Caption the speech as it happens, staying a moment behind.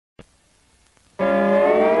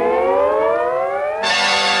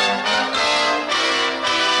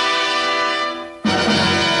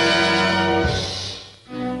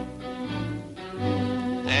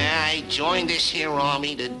here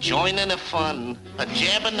army to join in the fun, a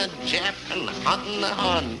jabbing the Jap and hunting the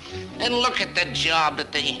Hun. And look at the job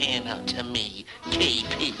that they hand out to me,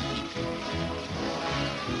 KP.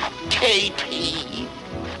 KP.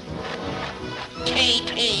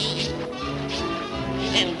 KP.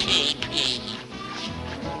 And KP.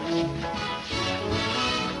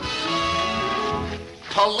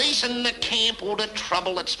 Policing the camp all the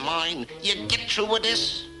trouble that's mine. You get through with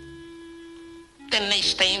this, then they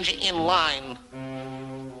stand you in line.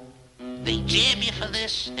 They jab you for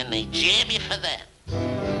this, and they jab you for that.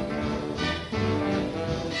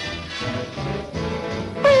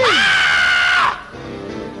 Ah!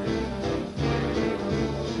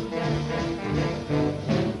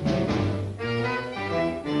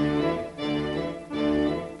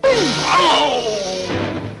 Oh!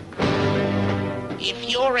 If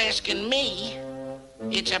you're asking me,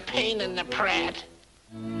 it's a pain in the prat.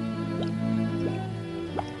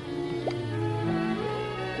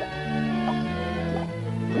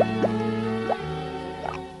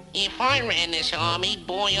 If I ran this army,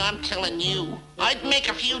 boy, I'm telling you, I'd make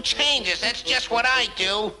a few changes. That's just what I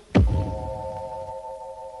do.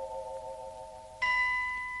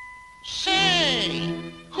 Say,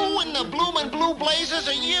 who in the bloomin' blue blazers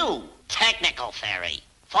are you? Technical ferry,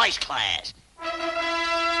 first class.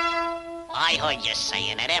 I heard you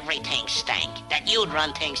saying that everything stank, that you'd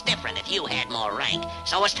run things different if you had more rank.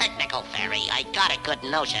 So as technical ferry, I got a good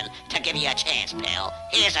notion to give you a chance, pal.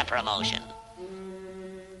 Here's a promotion.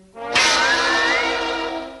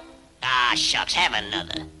 Ah, shucks, have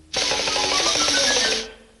another.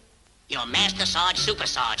 You're Master Sarge, Super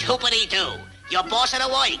Sarge, hoopity-doo. You're boss of the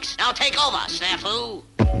works. Now take over, Snafu.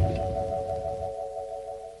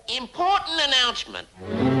 Important announcement.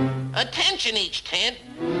 Attention, each tent.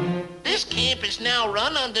 This camp is now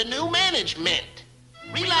run under new management.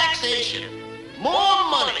 Relaxation. More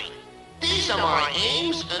money. These are my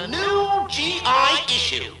aims. A new GI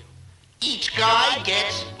issue. Each guy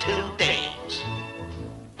gets 2 dames.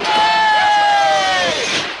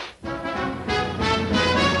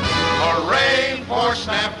 Hooray for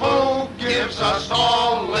Snafu, gives us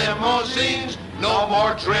all limousines. No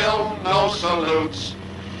more drill, no salutes.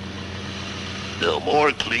 No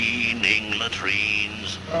more cleaning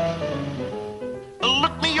latrines.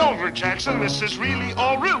 Look me over, Jackson. This is really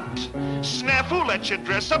all root. Snafu let you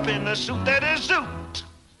dress up in a suit that is zoot.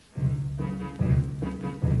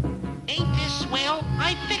 Ain't this swell?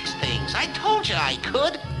 I fixed things. I told you I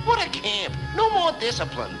could. What a camp. No more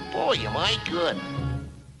discipline. Boy, am I good.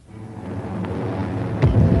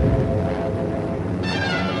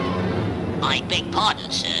 I beg pardon,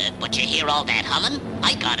 sir, but you hear all that humming?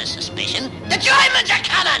 I got a suspicion. The Germans are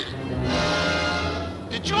coming!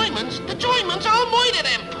 The Joymans? The Joymans? I'll murder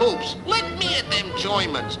them poops. Let me at them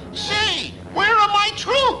Joymans. Say, where are my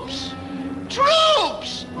troops?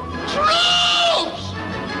 Troops! Troops!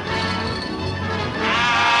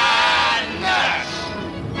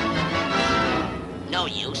 No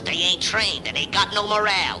use, they ain't trained and they got no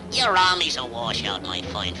morale. Your army's a washout, my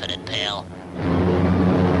fine-footed pal.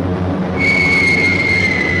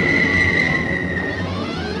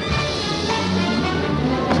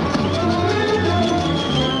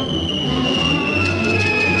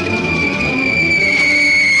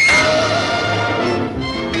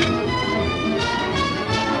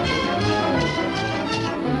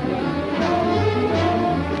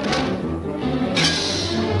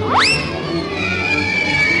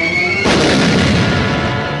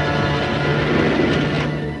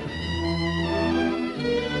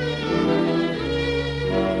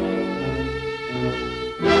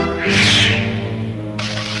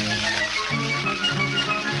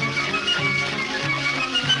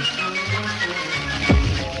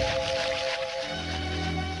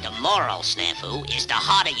 Moral, Snafu, is the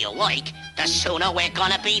harder you work, the sooner we're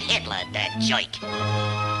gonna beat Hitler, that jerk.